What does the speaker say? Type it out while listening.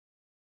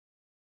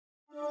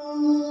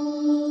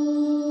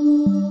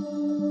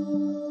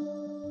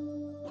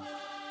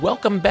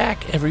Welcome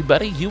back,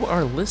 everybody. You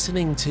are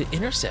listening to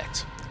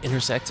Intersect.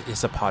 Intersect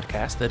is a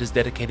podcast that is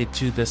dedicated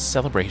to the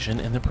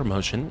celebration and the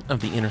promotion of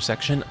the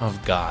intersection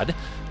of God,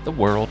 the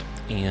world,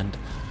 and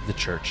the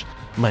church.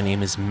 My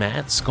name is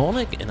Matt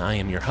Skolnick, and I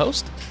am your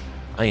host.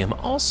 I am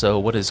also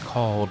what is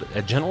called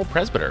a general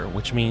presbyter,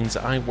 which means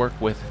I work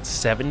with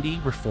 70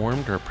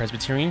 Reformed or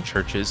Presbyterian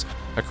churches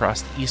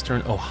across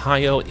eastern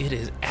Ohio. It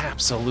is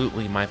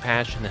absolutely my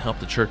passion to help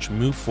the church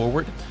move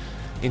forward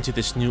into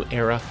this new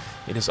era.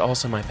 It is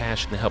also my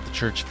passion to help the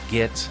church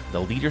get the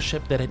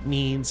leadership that it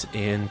needs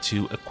and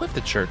to equip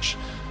the church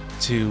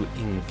to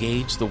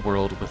engage the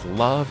world with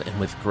love and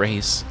with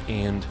grace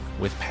and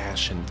with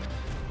passion.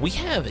 We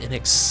have an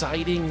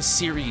exciting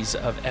series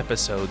of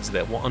episodes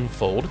that will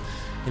unfold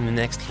in the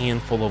next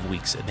handful of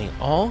weeks, and they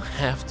all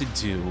have to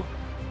do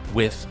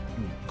with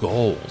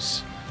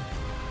goals.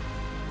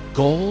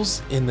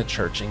 Goals in the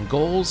church, and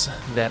goals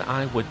that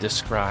I would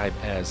describe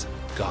as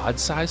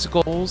God-sized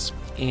goals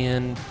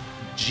and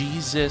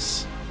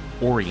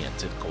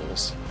Jesus-oriented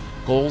goals.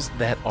 Goals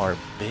that are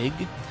big,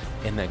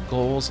 and that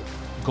goals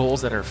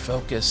that are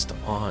focused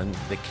on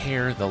the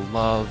care, the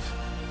love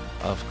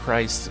of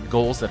Christ.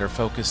 Goals that are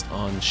focused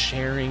on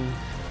sharing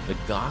the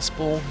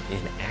gospel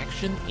in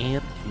action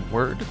and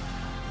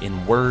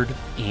in word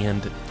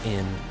and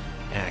in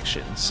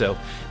action. So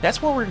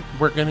that's what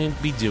we're going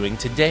to be doing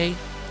today.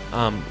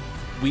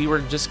 We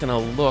were just going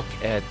to look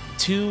at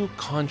two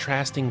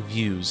contrasting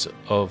views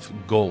of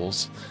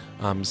goals.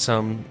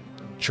 Some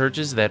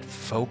churches that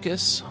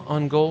focus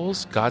on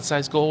goals,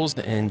 God-sized goals,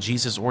 and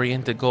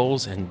Jesus-oriented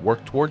goals and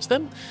work towards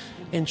them,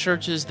 and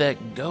churches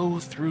that go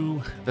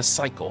through the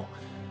cycle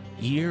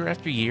year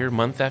after year,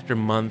 month after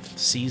month,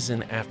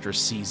 season after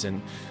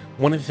season.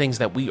 One of the things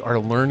that we are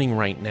learning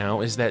right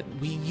now is that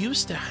we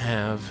used to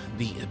have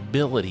the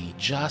ability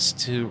just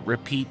to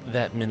repeat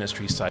that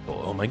ministry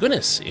cycle. Oh my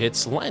goodness,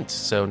 it's Lent.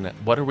 So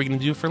what are we going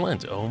to do for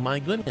Lent? Oh my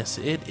goodness,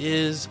 it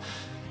is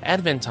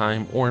Advent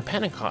time or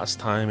Pentecost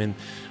time, and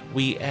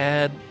we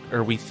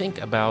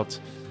think about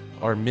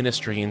our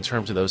ministry in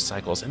terms of those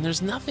cycles. And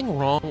there's nothing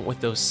wrong with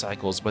those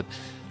cycles, but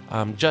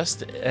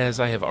just as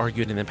I have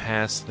argued in the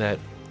past that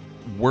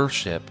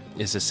worship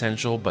is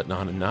essential but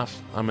not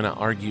enough, I'm going to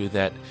argue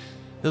that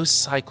those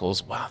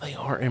cycles, while they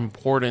are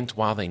important,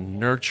 while they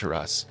nurture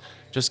us,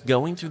 just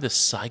going through the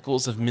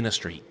cycles of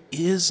ministry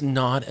is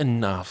not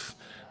enough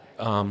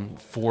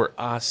for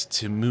us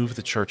to move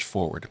the church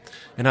forward.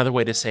 Another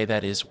way to say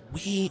that is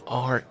we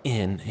are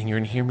in, and you're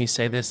going to hear me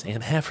say this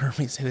and have heard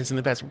me say this in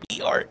the past, we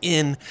are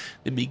in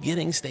the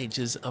beginning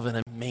stages of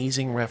an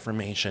amazing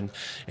reformation,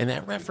 and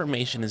that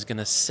reformation is going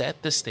to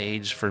set the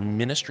stage for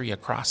ministry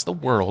across the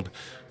world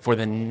for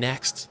the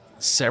next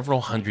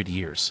several hundred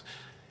years.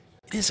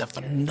 It is a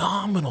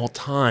phenomenal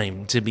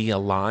time to be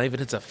alive.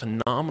 It is a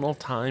phenomenal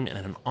time and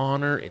an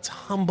honor. It's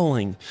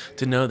humbling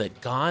to know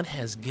that God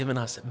has given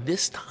us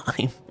this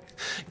time.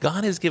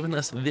 God has given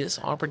us this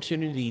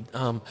opportunity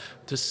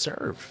to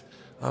serve,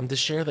 to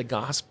share the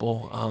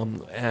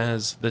gospel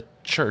as the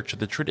church,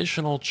 the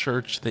traditional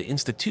church, the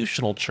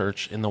institutional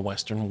church in the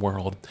Western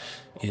world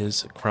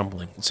is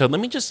crumbling. So let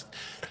me just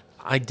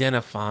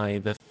identify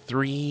the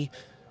three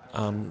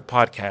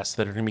podcasts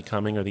that are going to be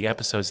coming, or the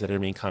episodes that are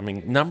going to be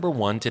coming. Number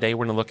one, today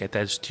we're going to look at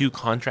those two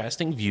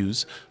contrasting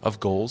views of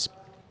goals.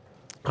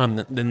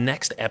 The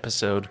next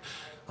episode,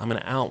 I'm going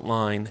to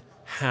outline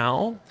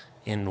how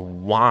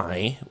and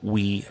why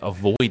we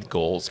avoid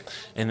goals.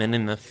 And then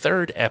in the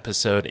third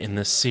episode in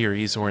this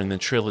series, or in the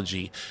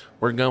trilogy,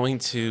 we're going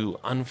to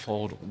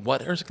unfold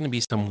what are going to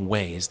be some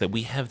ways that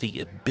we have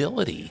the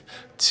ability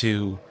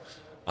to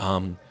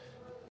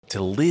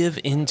live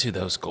into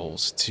those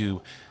goals,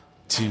 to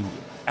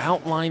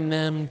outline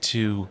them,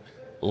 to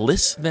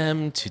list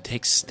them, to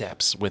take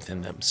steps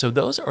within them. So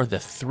those are the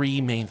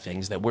three main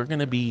things that we're going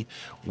to be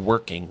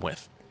working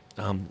with.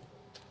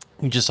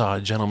 We just saw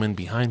a gentleman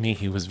behind me.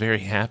 He was very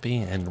happy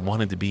and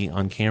wanted to be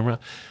on camera.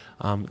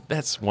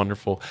 That's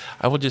wonderful.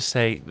 I will just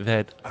say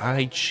that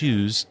I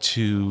choose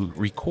to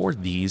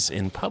record these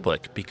in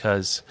public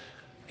because,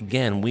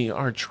 again, we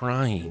are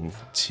trying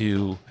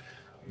to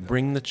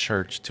bring the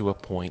church to a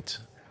point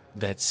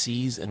that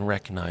sees and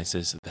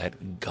recognizes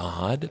that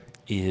God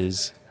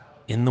is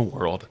in the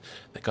world,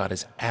 that God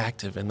is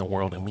active in the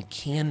world, and we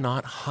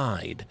cannot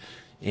hide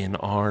in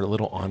our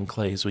little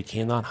enclaves. We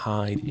cannot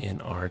hide in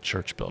our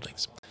church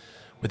buildings.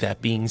 With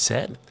that being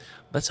said,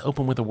 let's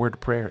open with a word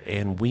of prayer,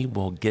 and we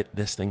will get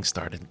this thing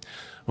started.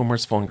 Oh,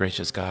 merciful and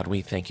gracious God,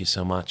 we thank you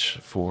so much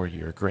for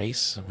your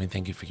grace. We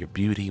thank you for your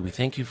beauty. We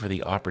thank you for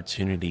the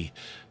opportunity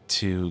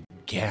to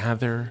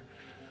gather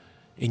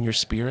in your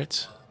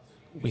spirit.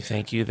 We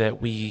thank you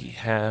that we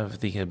have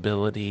the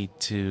ability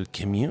to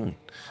commune,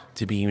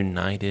 to be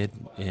united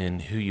in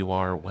who you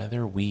are,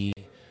 whether we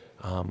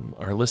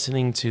are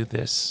listening to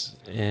this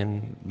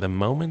in the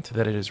moment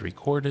that it is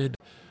recorded,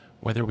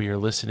 whether we are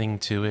listening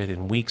to it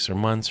in weeks or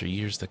months or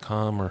years to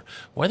come, or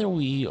whether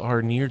we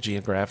are near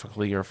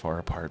geographically or far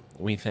apart.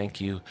 We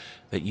thank you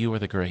that you are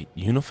the great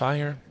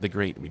unifier, the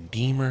great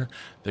redeemer,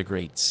 the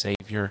great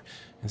savior.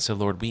 And so,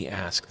 Lord, we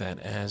ask that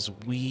as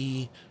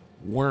we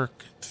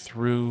work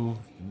through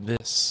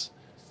this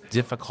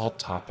difficult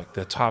topic,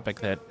 the topic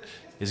that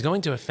is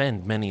going to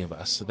offend many of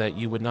us, so that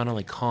you would not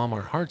only calm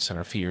our hearts and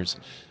our fears,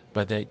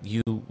 but that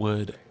you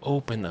would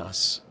open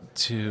us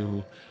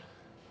to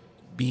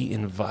be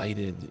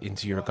invited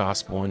into your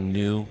gospel in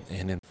new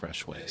and in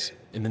fresh ways.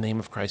 In the name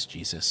of Christ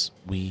Jesus,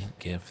 we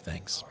give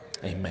thanks.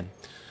 Amen.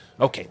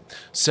 Okay,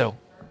 so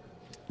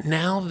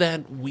now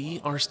that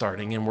we are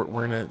starting and we're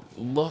going to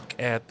look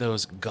at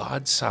those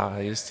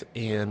God-sized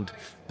and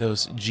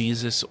those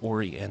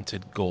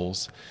Jesus-oriented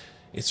goals,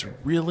 it's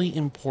really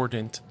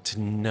important to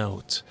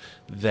note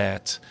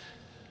that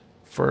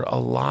for a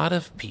lot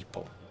of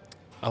people,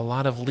 a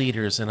lot of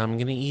leaders, and I'm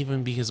going to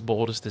even be as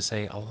bold as to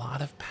say a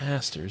lot of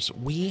pastors,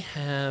 we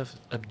have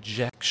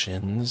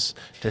objections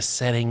to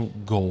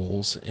setting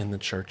goals in the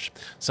church.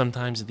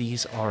 Sometimes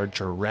these are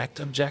direct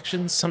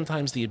objections.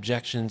 Sometimes the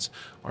objections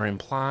are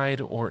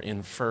implied or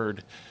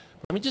inferred.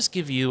 Let me just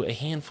give you a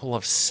handful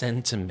of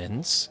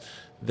sentiments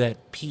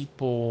that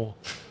people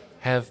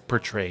have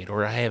portrayed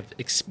or I have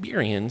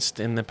experienced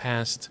in the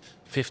past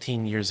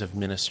 15 years of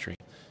ministry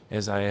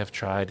as I have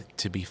tried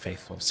to be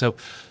faithful. So,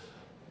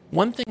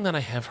 one thing that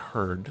I have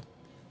heard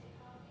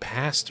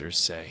pastors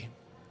say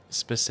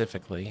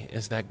specifically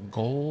is that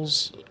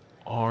goals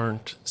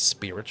aren't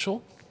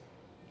spiritual.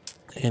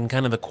 And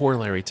kind of the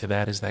corollary to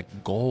that is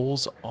that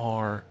goals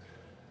are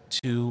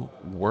too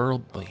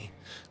worldly,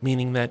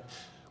 meaning that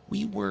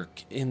we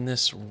work in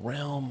this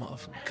realm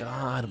of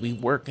God, we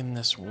work in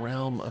this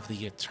realm of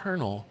the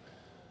eternal,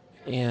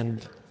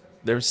 and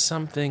there's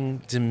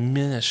something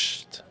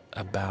diminished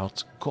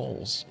about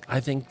goals.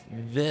 I think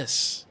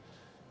this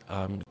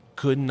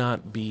could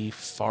not be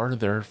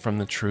farther from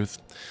the truth.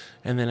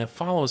 And then it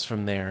follows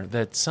from there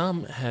that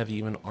some have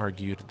even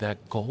argued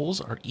that goals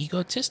are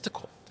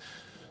egotistical.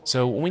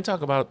 So when we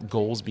talk about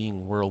goals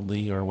being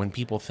worldly, or when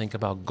people think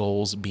about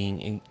goals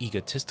being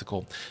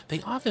egotistical, they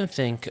often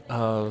think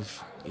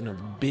of,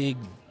 big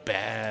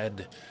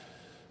bad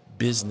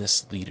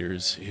business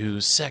leaders who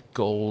set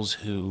goals,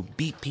 who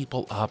beat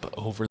people up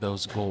over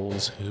those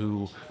goals,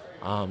 who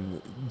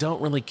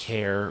don't really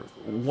care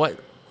what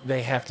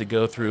they have to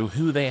go through,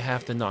 who they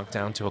have to knock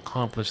down to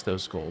accomplish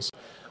those goals.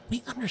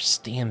 We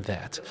understand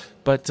that,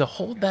 but to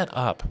hold that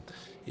up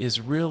is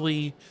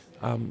really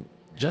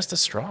just a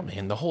straw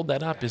man. To hold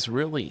that up is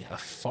really a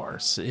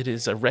farce. It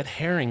is a red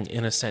herring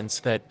in a sense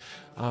that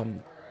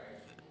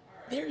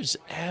there's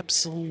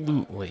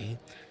absolutely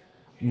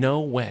no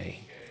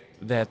way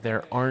that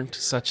there aren't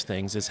such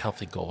things as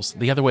healthy goals.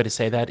 The other way to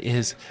say that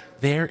is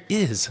there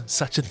is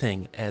such a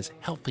thing as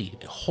healthy,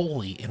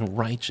 holy, and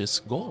righteous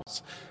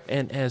goals.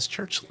 And as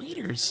church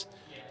leaders,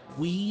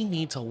 we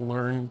need to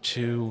learn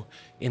to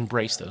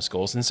embrace those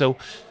goals. And so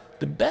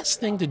the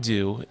best thing to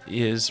do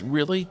is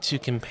really to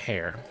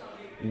compare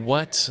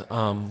what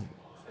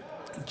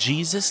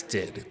Jesus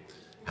did,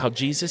 how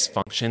Jesus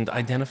functioned,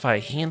 identify a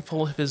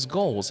handful of his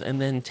goals,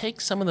 and then take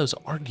some of those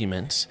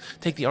arguments,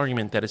 take the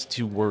argument that it's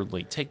too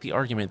worldly, take the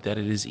argument that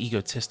it is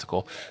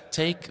egotistical,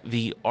 take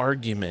the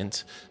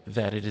argument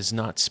that it is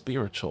not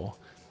spiritual,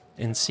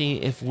 and see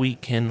if we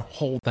can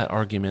hold that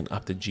argument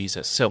up to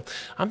Jesus. So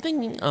I'm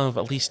thinking of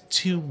at least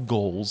two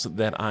goals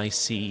that I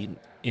see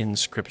in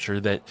Scripture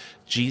that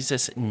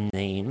Jesus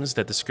names,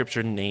 that the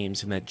Scripture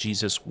names, and that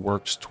Jesus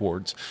works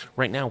towards.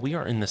 Right now, we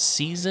are in the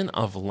season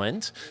of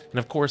Lent. And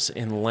of course,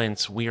 in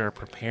Lent, we are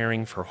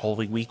preparing for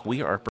Holy Week.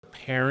 We are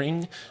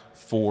preparing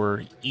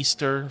for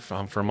Easter,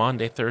 for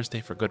Maundy, Thursday,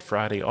 for Good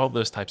Friday, all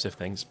those types of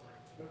things.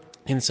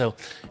 And so,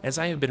 as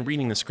I have been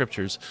reading the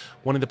scriptures,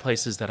 one of the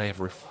places that I have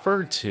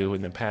referred to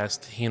in the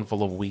past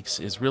handful of weeks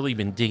is really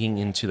been digging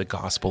into the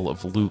Gospel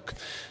of Luke.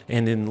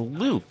 And in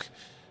Luke,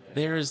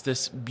 there is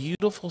this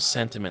beautiful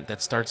sentiment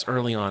that starts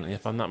early on.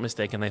 If I'm not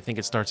mistaken, I think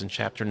it starts in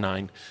chapter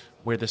 9,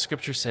 where the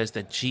scripture says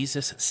that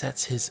Jesus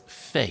sets his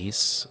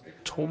face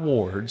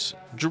towards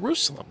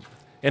Jerusalem.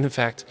 And in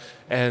fact,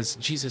 as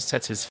Jesus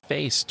sets his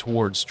face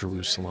towards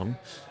Jerusalem,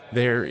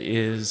 there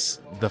is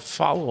the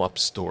follow-up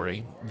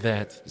story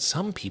that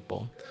some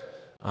people,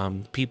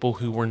 people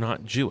who were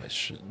not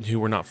Jewish, who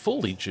were not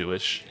fully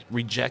Jewish,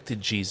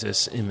 rejected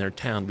Jesus in their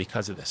town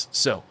because of this.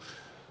 So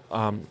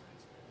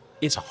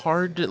it's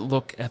hard to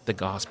look at the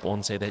gospel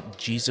and say that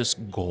Jesus'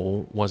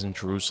 goal wasn't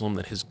Jerusalem,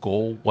 that his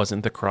goal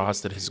wasn't the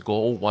cross, that his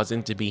goal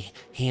wasn't to be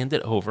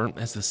handed over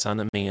as the Son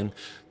of Man,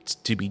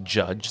 to be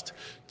judged,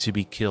 to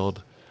be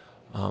killed,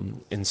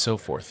 and so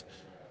forth.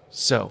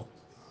 So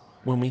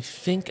when we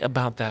think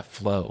about that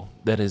flow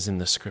that is in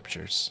the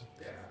scriptures,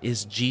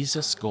 is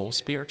Jesus' goal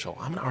spiritual?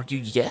 I'm going to argue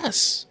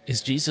yes.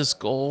 Is Jesus'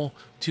 goal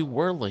too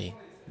worldly?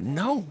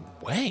 No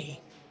way.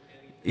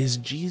 Is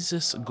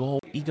Jesus' goal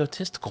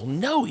egotistical?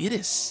 No, it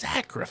is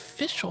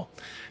sacrificial.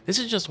 This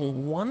is just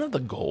one of the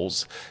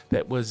goals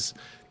that was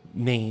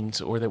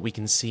named or that we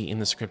can see in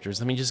the scriptures.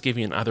 Let me just give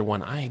you another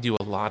one. I do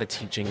a lot of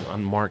teaching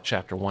on Mark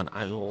chapter 1.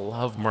 I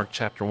love Mark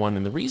chapter 1.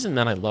 And the reason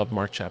that I love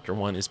Mark chapter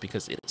 1 is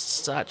because it is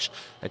such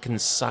a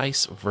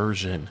concise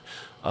version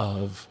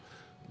of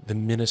the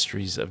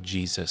ministries of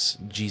Jesus.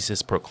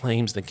 Jesus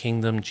proclaims the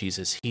kingdom,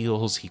 Jesus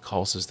heals, he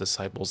calls his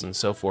disciples, and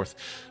so forth.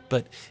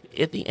 But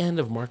at the end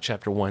of Mark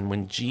chapter 1,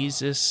 when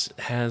Jesus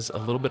has a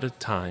little bit of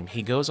time,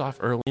 he goes off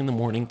early in the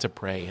morning to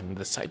pray, and the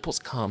disciples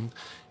come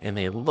and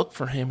they look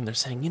for him, and they're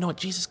saying, you know what,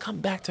 Jesus,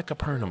 come back to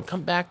Capernaum,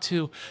 come back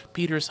to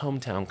Peter's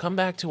hometown, come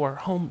back to our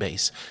home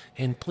base,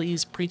 and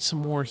please preach some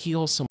more,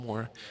 heal some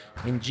more.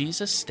 And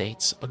Jesus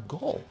states a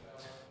goal.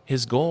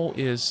 His goal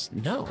is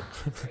no.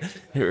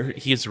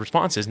 His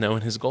response is no,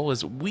 and his goal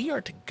is we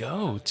are to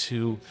go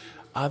to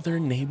other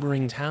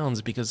neighboring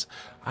towns because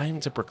I am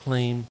to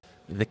proclaim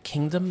the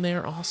kingdom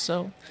there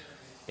also.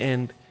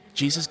 And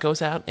Jesus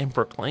goes out and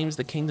proclaims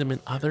the kingdom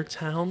in other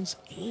towns,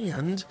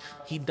 and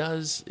he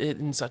does it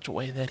in such a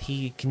way that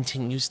he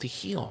continues to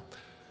heal.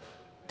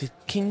 To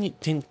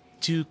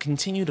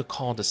continue to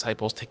call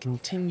disciples, to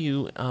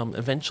continue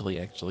eventually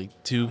actually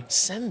to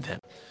send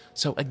them.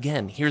 So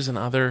again, here's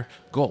another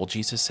goal.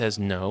 Jesus says,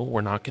 no,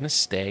 we're not going to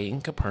stay in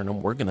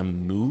Capernaum. We're going to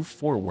move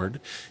forward.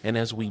 And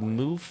as we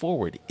move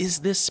forward, is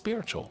this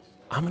spiritual?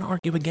 I'm going to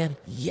argue again.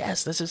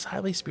 Yes, this is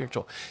highly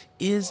spiritual.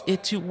 Is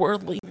it too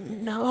worldly?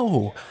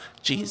 No.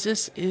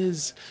 Jesus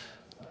is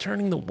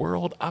turning the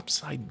world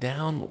upside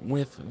down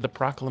with the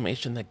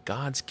proclamation that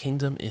God's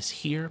kingdom is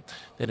here,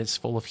 that it's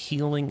full of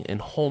healing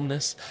and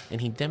wholeness, and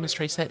he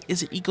demonstrates that.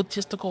 Is it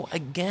egotistical?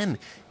 Again,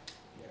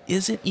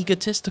 is it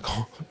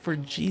egotistical for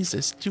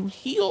Jesus to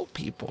heal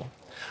people,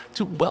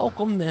 to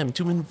welcome them,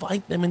 to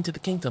invite them into the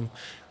kingdom?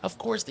 Of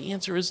course, the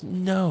answer is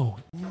no,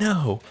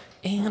 no,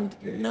 and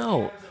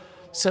no.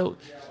 So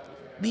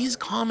these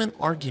common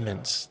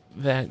arguments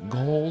that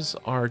goals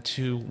are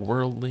too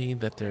worldly,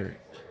 that they're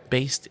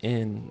based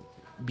in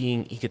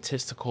being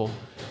egotistical,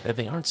 that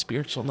they aren't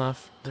spiritual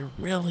enough, they're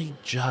really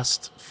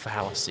just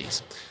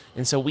fallacies.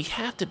 And so we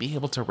have to be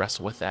able to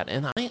wrestle with that.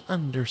 And I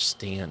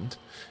understand,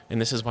 and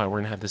this is why we're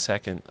going to have the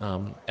second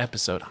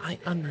episode, I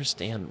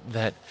understand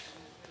that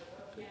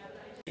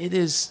it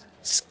is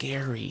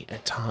scary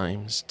at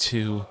times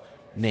to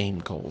name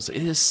goals.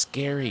 It is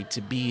scary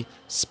to be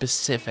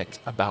specific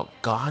about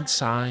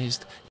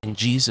God-sized and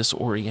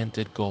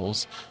Jesus-oriented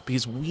goals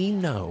because we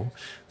know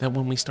that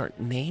when we start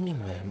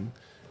naming them,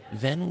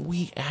 then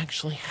we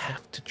actually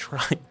have to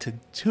try to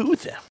do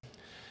them.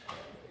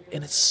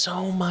 And it's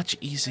so much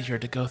easier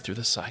to go through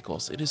the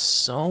cycles. It is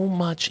so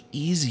much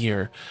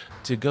easier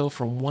to go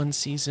from one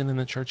season in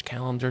the church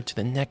calendar to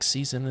the next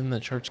season in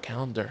the church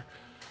calendar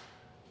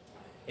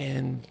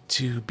and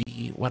to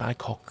be what I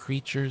call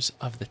creatures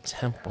of the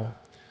temple.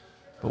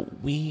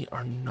 But we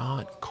are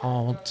not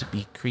called to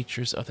be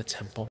creatures of the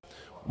temple.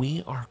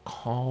 We are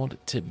called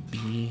to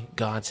be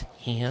God's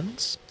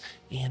hands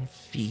and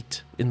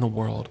feet in the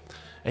world.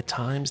 At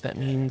times that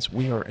means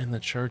we are in the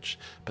church,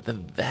 but the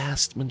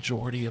vast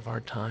majority of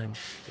our time,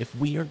 if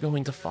we are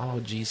going to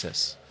follow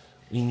Jesus,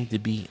 we need to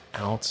be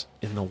out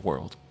in the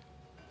world.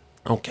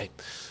 Okay,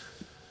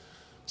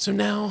 so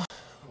now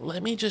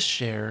let me just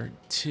share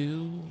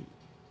two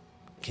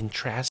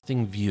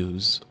contrasting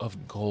views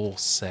of goal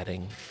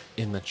setting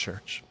in the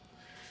church.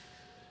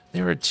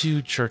 There are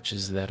two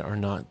churches that are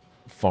not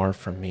far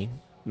from me.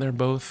 They're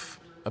both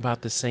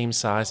about the same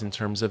size in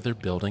terms of their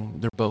building.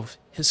 They're both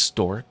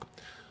historic.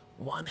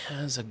 One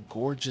has a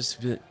gorgeous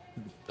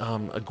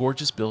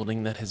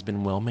building that has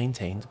been well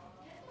maintained.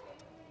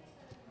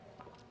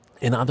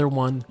 Another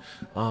one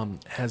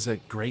has a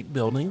great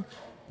building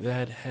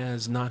that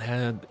has not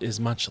had as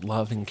much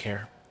love and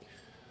care.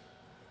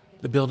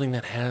 The building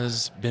that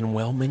has been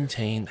well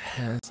maintained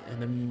has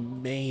an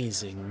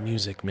amazing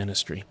music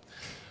ministry.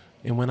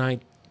 And what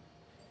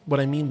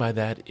I mean by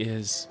that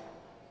is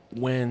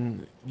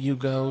when you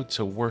go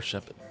to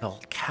worship, the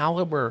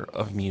caliber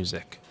of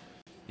music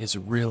is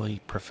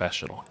really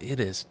professional. It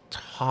is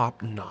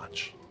top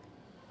notch.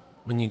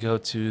 When you go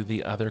to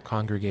the other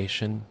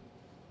congregation,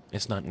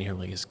 it's not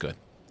nearly as good.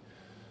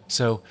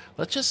 So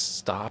let's just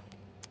stop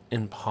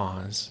and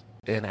pause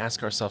and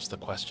ask ourselves the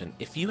question,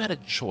 if you had a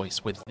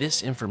choice with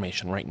this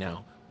information right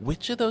now,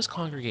 which of those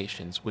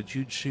congregations would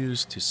you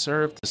choose to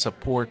serve, to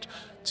support,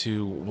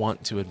 to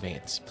want to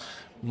advance?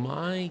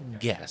 My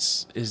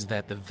guess is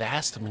that the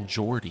vast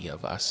majority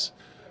of us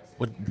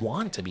would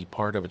want to be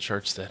part of a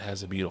church that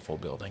has a beautiful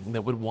building,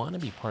 that would want to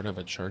be part of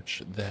a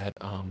church that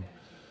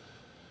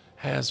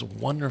has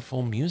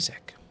wonderful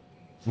music.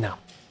 Now,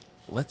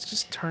 let's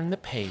just turn the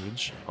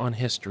page on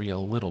history a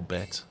little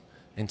bit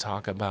and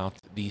talk about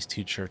these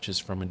two churches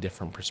from a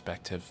different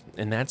perspective.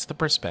 And that's the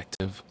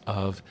perspective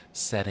of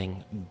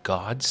setting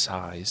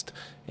God-sized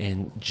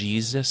and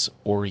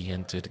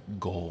Jesus-oriented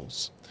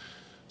goals.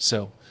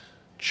 So,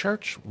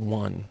 church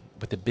one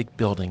with the big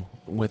building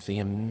with the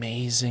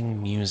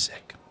amazing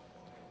music.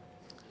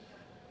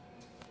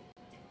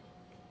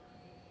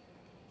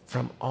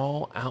 From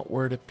all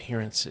outward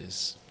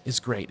appearances is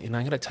great. And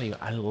I'm going to tell you,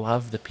 I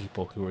love the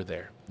people who are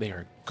there. They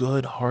are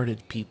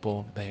good-hearted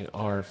people. They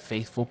are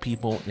faithful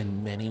people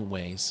in many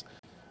ways.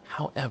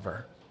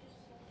 However,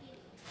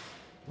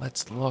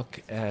 let's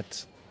look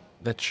at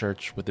the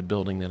church with the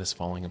building that is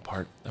falling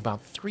apart.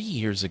 About 3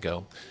 years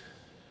ago,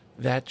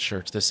 That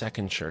church, the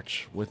second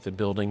church, with the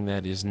building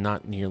that is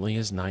not nearly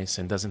as nice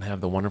and doesn't have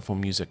the wonderful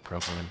music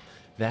program,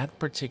 that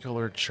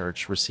particular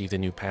church received a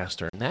new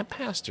pastor. And that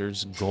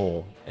pastor's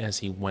goal as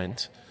he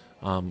went,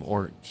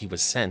 or he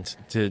was sent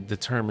to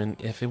determine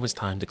if it was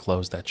time to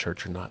close that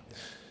church or not.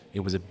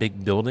 It was a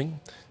big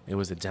building. It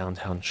was a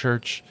downtown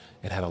church.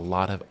 It had a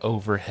lot of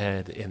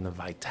overhead, and the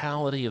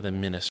vitality of the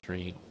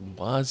ministry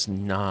was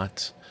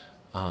not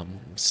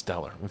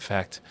stellar. In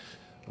fact,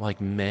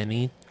 like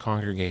many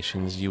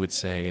congregations, you would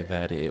say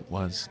that it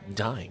was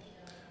dying.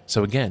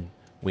 So again,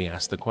 we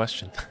ask the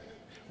question,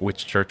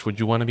 which church would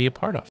you want to be a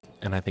part of?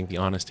 And I think the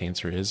honest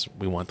answer is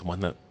we want the one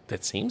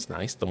that seems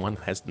nice, the one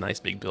that has a nice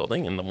big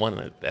building, and the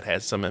one that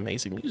has some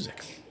amazing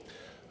music.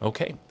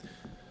 Okay.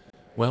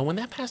 Well, when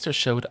that pastor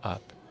showed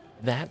up,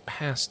 that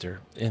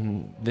pastor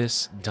in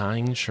this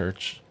dying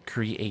church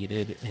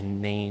created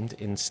and named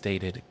and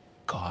stated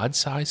God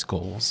sized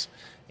goals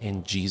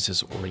and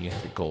Jesus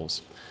oriented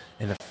goals.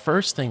 And the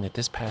first thing that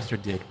this pastor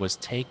did was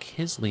take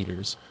his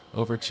leaders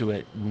over to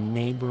a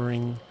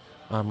neighboring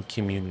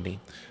community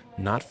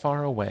not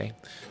far away.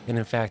 And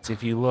in fact,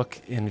 if you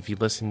look and if you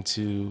listen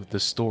to the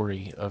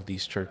story of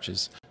these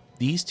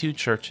two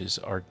churches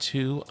are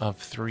two of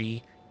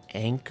three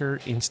anchor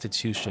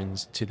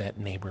institutions to that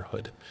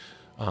neighborhood.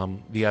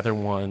 The other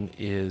one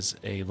is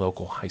a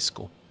local high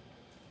school.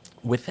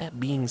 With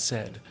that being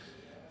said,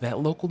 that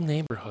local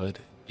neighborhood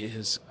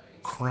is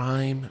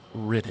crime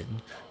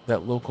ridden.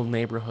 That local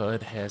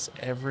neighborhood has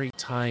every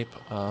type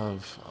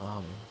of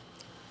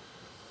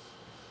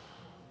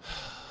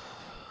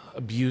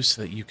abuse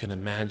that you can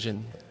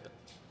imagine,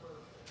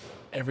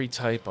 every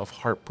type of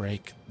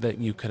heartbreak that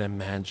you could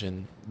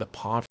imagine. The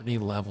poverty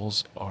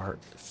levels are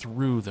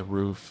through the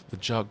roof,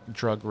 the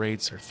drug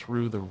rates are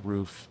through the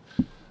roof.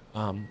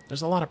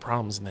 There's a lot of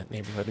problems in that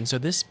neighborhood. And so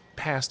this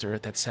pastor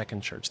at that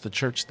second church, the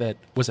church that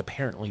was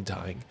apparently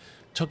dying,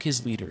 took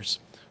his leaders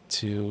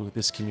to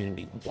this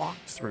community,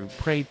 walked through,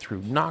 prayed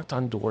through, knocked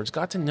on doors,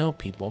 got to know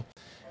people.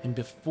 And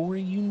before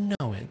you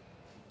know it,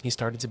 he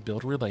started to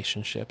build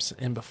relationships.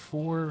 And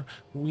before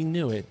we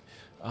knew it,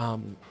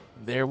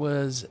 there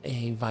was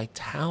a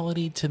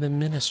vitality to the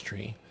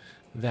ministry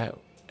that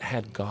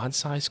had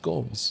God-sized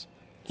goals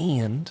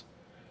and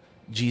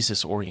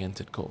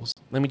Jesus-oriented goals.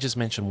 Let me just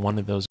mention one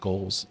of those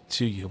goals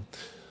to you.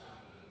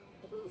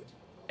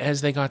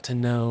 As they got to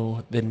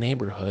know the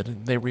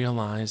neighborhood, they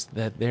realized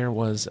that there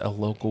was a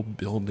local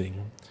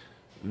building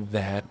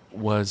that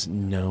was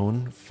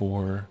known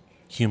for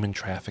human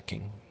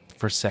trafficking,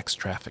 for sex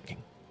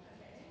trafficking.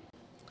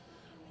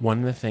 One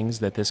of the things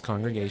that this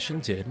congregation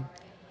did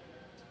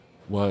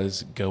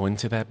was go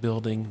into that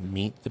building,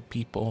 meet the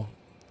people,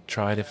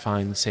 try to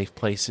find safe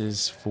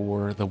places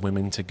for the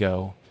women to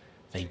go.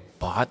 They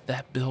bought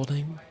that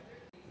building.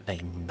 They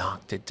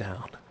knocked it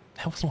down.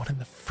 That was one of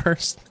the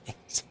first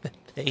things that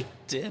they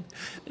did.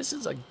 This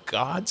is a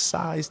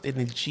God-sized and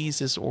a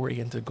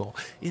Jesus-oriented goal.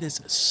 It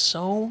is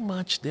so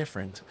much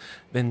different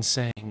than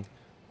saying,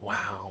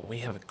 wow, we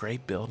have a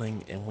great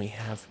building and we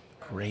have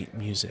great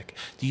music.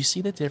 Do you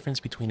see the difference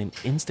between an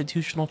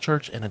institutional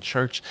church and a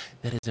church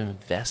that is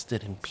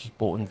invested in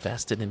people,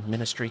 invested in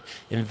ministry,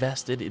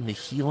 invested in the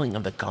healing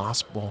of the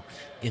gospel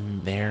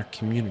in their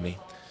community?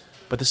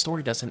 But the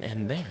story doesn't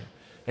end there.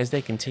 As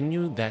they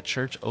continue, that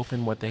church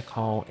opened what they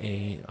call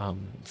a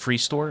free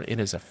store.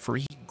 It is a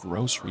free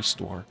grocery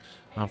store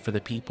for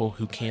the people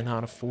who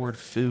cannot afford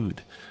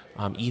food,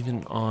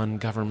 even on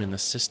government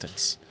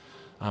assistance.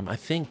 I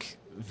think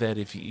that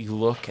if you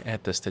look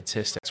at the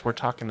statistics, we're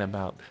talking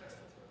about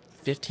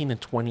 $15,000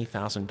 to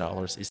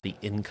 $20,000 is the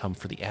income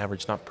for the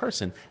average, not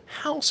person,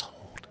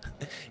 household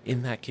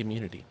in that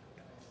community.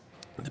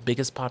 The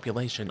biggest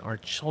population are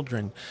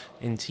children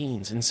and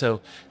teens. And so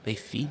they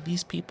feed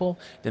these people,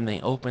 then they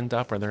opened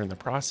up or they're in the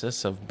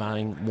process of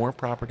buying more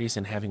properties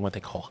and having what they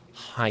call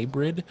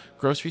hybrid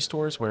grocery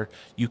stores where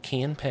you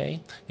can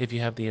pay if you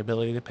have the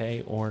ability to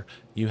pay, or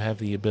you have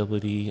the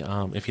ability,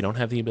 if you don't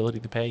have the ability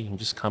to pay, you can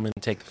just come in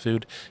and take the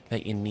food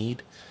that you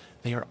need.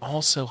 They are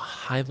also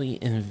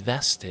highly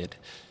invested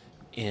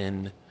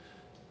in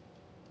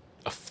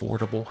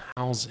affordable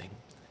housing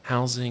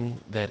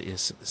that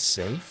is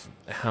safe,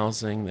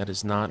 housing that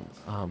is not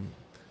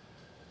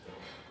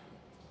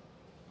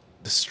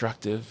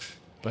destructive,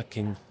 but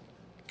can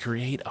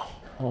create a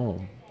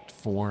home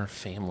for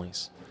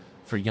families,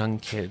 for young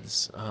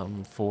kids,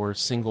 for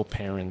single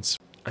parents.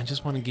 I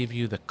just want to give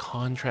you the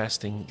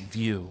contrasting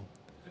view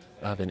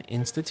of an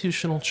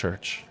institutional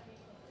church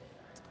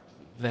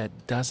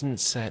that doesn't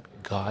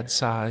set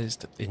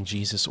God-sized and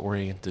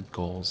Jesus-oriented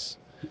goals,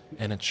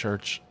 and a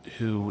church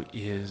who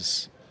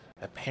is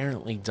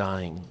apparently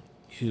dying,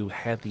 who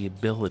had the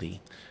ability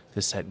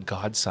to set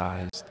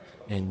God-sized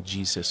and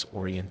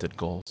Jesus-oriented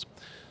goals.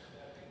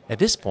 At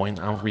this point,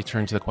 I'll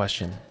return to the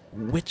question,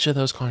 which of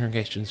those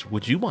congregations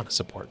would you want to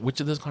support? Which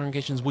of those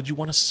congregations would you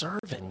want to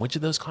serve in? Which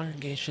of those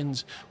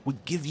congregations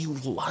would give you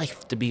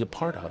life to be a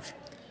part of?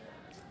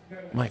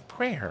 My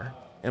prayer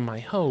and my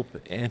hope,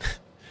 and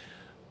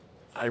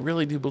I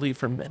really do believe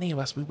for many of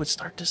us, we would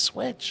start to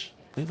switch.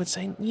 we would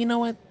say, you know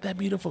what, that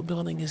beautiful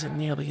building isn't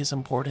nearly as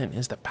important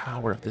as the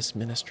power of this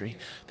ministry.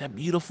 That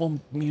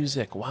beautiful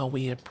music, while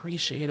we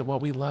appreciate it, while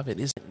we love it,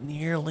 isn't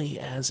nearly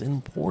as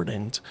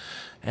important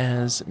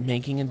as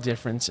making a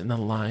difference in the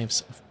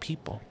lives of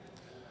people.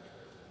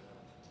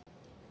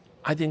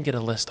 I didn't get to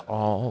list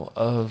all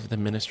of the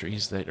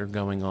ministries that are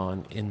going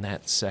on in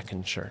that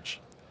second church,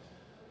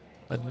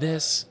 but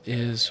this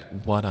is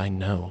what I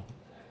know.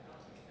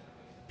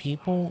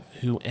 People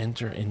who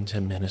enter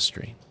into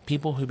ministry,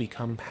 people who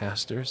become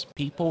pastors,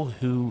 people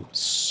who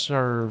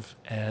serve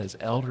as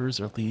elders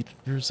or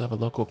leaders of a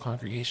local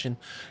congregation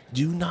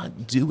do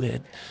not do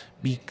it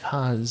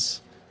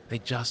because they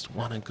just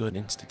want a good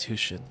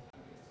institution.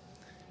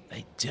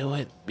 They do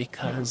it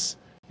because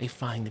they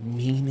find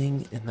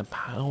meaning in the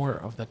power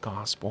of the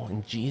gospel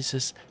and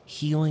Jesus'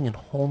 healing and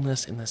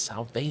wholeness in the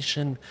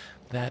salvation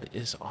that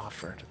is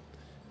offered.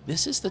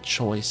 This is the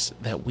choice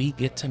that we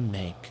get to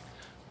make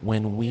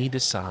when we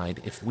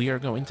decide if we are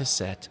going to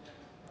set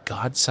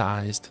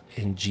God-sized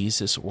and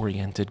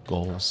Jesus-oriented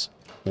goals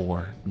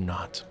or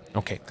not.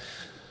 Okay,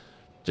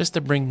 just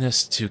to bring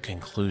this to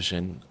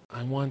conclusion,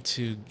 I want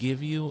to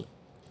give you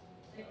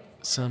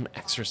some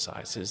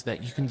exercises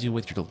that you can do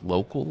with your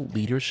local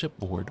leadership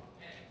board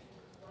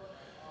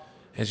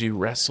as you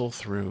wrestle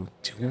through,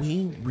 do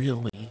we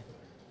really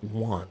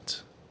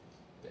want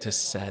to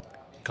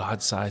set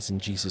God-sized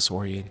and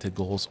Jesus-oriented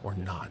goals or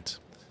not?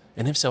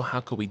 And if so,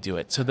 how could we do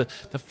it? So the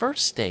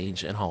first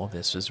stage in all of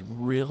this is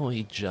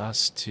really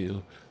just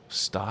to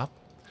stop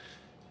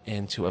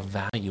and to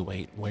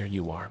evaluate where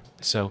you are.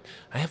 So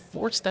I have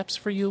 4 steps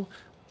for you.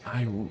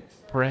 I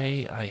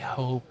pray, I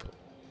hope,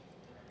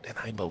 and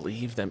I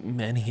believe that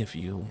many of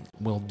you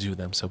will do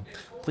them. So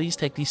please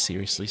take these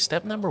seriously.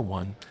 Step number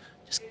 1,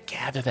 just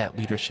gather that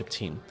leadership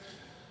team.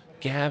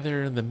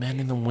 Gather the men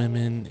and the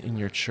women in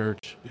your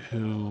church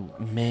who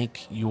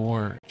make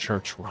your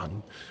church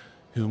run,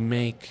 who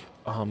make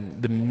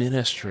the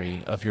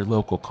ministry of your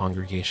local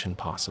congregation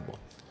possible.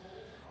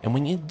 And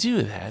when you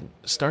do that,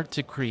 start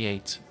to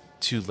create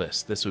 2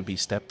 lists. This would be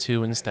step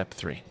 2 and step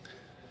 3.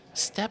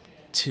 Step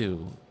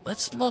 2,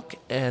 let's look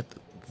at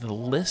the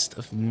list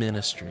of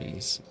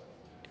ministries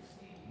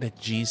that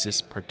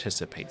Jesus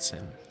participates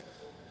in.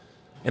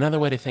 Another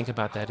way to think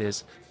about that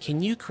is,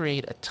 can you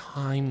create a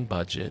time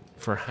budget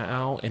for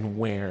how and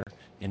where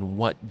and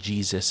what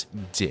Jesus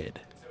did?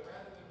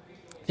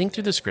 Think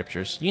through the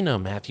scriptures. You know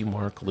Matthew,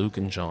 Mark, Luke,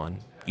 and John.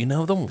 You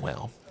know them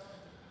well.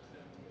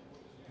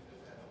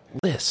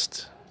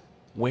 List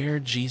where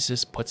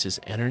Jesus puts his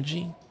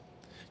energy.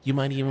 You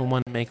might even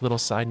want to make little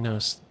side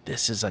notes.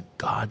 This is a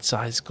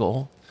God-sized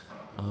goal.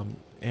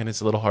 And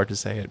it's a little hard to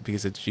say it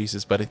because it's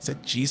Jesus, but it's a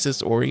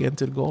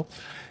Jesus-oriented goal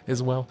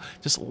as well.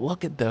 Just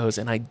look at those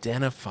and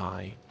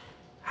identify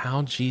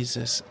how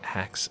Jesus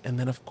acts. And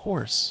then, of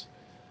course,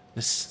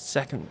 the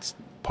second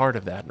part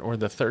of that, or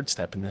the third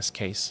step in this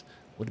case,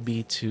 would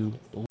be to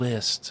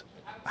list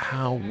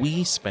how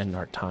we spend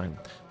our time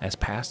as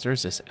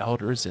pastors, as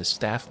elders, as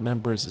staff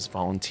members, as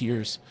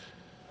volunteers,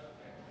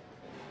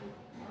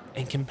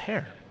 and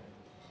compare.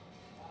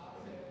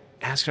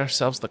 Ask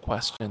ourselves the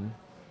question,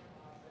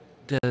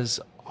 does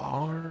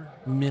our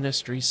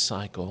ministry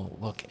cycle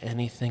look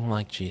anything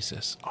like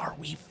Jesus? Are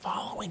we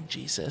following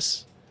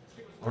Jesus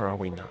or are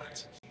we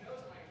not?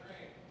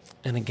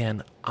 And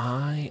again,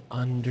 I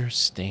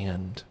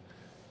understand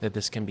that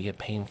this can be a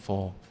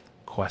painful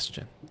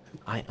question.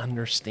 I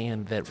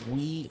understand that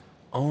we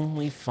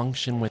only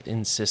function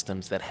within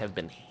systems that have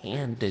been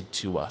handed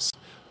to us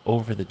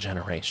over the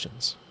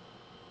generations.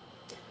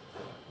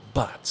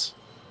 But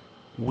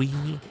we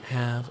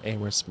have a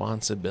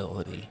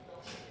responsibility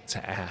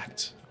to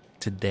act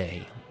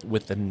today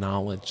with the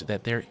knowledge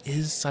that there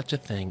is such a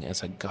thing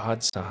as a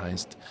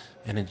God-sized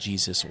and a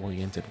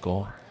Jesus-oriented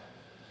goal.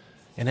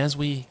 And as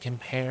we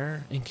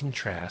compare and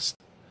contrast,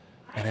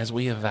 and as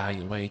we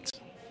evaluate,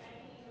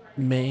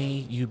 may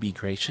you be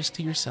gracious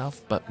to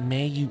yourself, but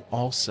may you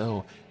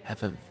also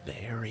have a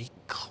very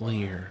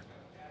clear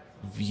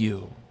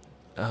view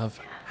of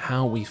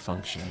how we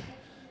function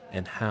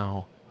and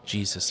how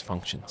Jesus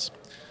functions.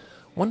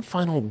 One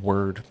final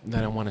word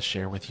that I want to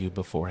share with you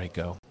before I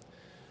go,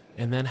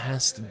 and that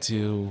has to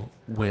do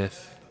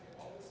with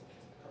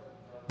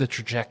the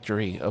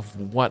trajectory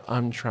of what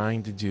I'm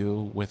trying to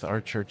do with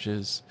our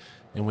churches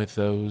and with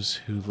those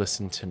who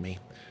listen to me.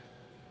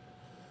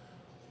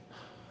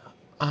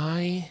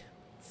 I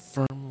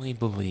firmly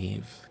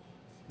believe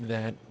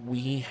that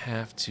we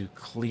have to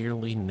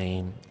clearly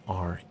name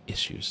our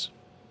issues.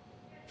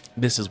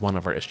 This is one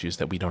of our issues,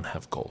 that we don't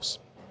have goals.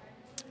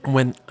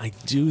 When I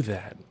do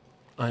that,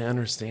 I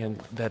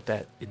understand that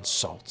that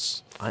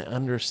insults. I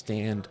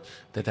understand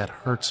that that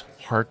hurts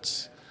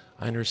hearts.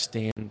 I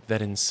understand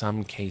that in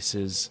some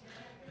cases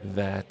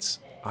that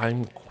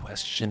I'm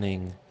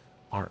questioning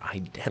our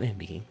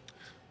identity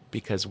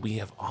because we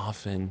have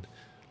often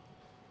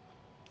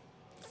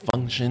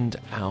functioned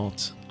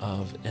out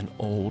of an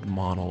old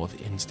model of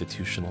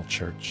institutional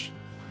church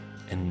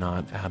and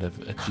not out of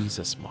a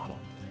Jesus model.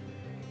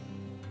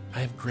 I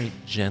have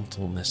great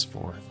gentleness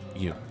for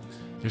you.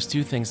 There's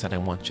two things that I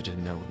want you to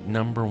know.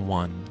 Number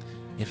one,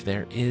 if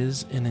there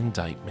is an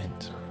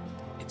indictment,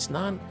 it's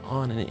not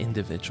on an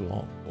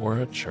individual or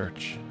a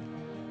church.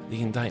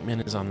 The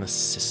indictment is on the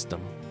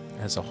system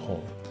as a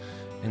whole.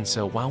 And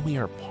so while we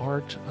are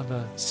part of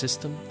a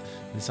system,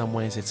 in some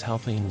ways it's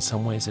healthy, in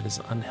some ways it is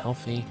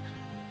unhealthy.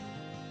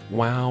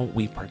 While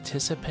we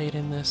participate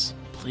in this,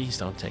 please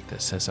don't take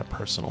this as a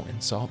personal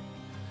insult.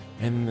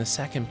 And the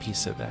second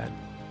piece of that,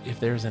 if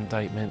there's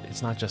indictment,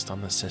 it's not just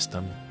on the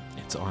system,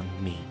 it's on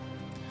me.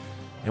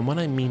 And what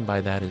I mean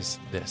by that is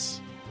this.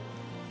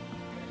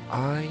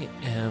 I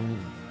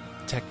am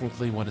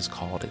technically what is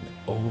called an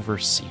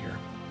overseer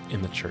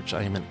in the church.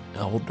 I am an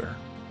elder.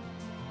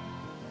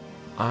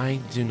 I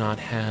do not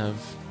have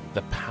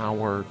the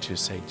power to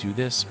say do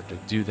this or to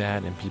do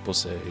that, and people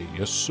say,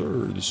 yes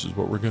sir, this is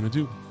what we're going to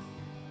do.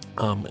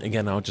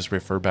 Again, I'll just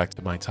refer back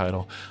to my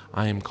title.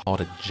 I am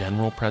called a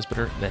general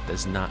presbyter. That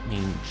does not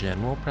mean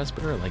general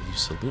presbyter, like you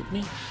salute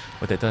me.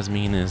 What that does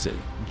mean is a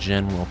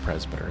general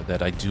presbyter,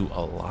 that I do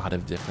a lot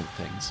of different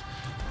things.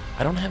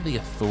 I don't have the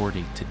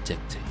authority to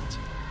dictate,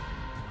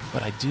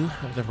 but I do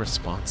have the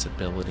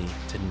responsibility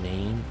to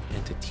name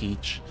and to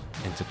teach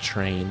and to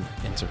train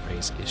and to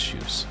raise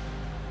issues.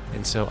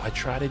 And so I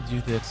try to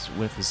do this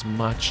with as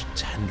much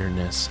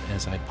tenderness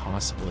as I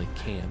possibly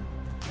can.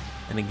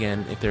 And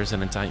again, if there's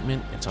an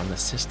indictment, it's on the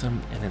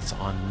system and it's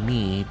on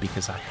me,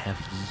 because I have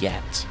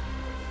yet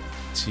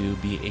to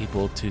be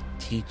able to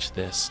teach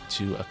this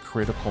to a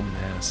critical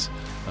mass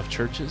of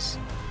churches,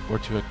 or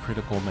to a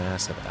critical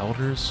mass of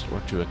elders,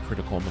 or to a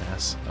critical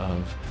mass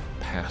of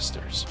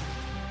pastors.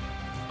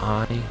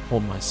 I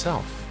hold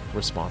myself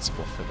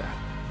responsible for that.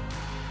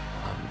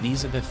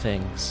 These are the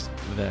things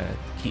that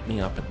keep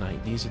me up at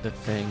night. These are the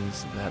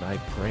things that I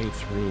pray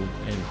through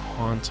and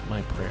haunt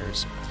my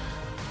prayers,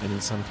 and in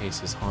some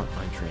cases haunt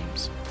my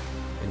dreams.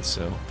 And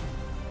so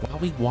while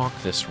we walk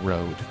this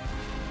road,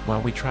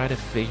 while we try to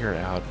figure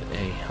out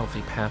a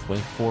healthy pathway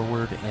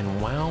forward,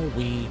 and while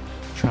we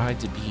try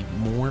to be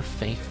more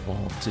faithful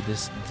to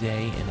this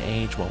day and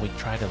age, while we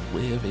try to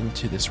live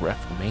into this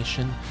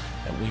reformation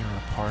that we are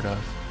a part of,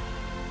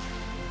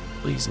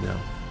 please know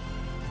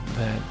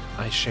that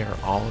I share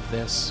all of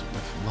this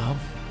with love,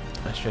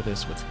 I share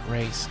this with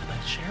grace, and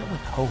I share it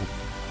with hope.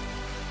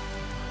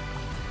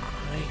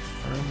 I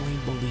firmly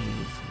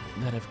believe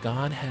that if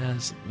God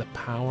has the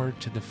power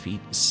to defeat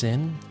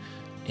sin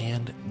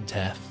and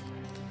death,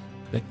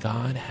 that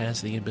God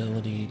has the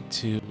ability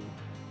to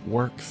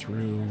work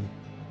through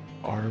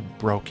our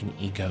broken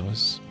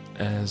egos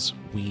as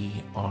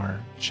we are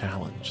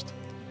challenged.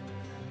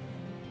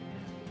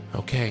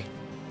 Okay,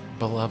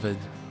 beloved,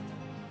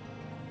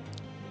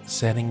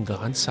 setting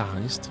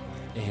God-sized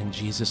and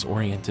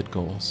Jesus-oriented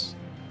goals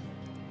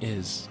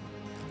is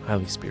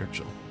highly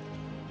spiritual,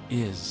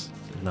 is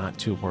not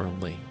too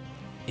worldly,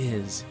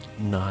 is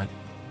not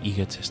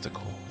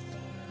egotistical.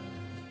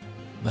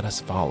 Let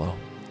us follow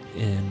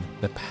in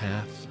the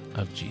path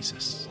of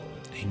Jesus.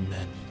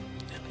 Amen.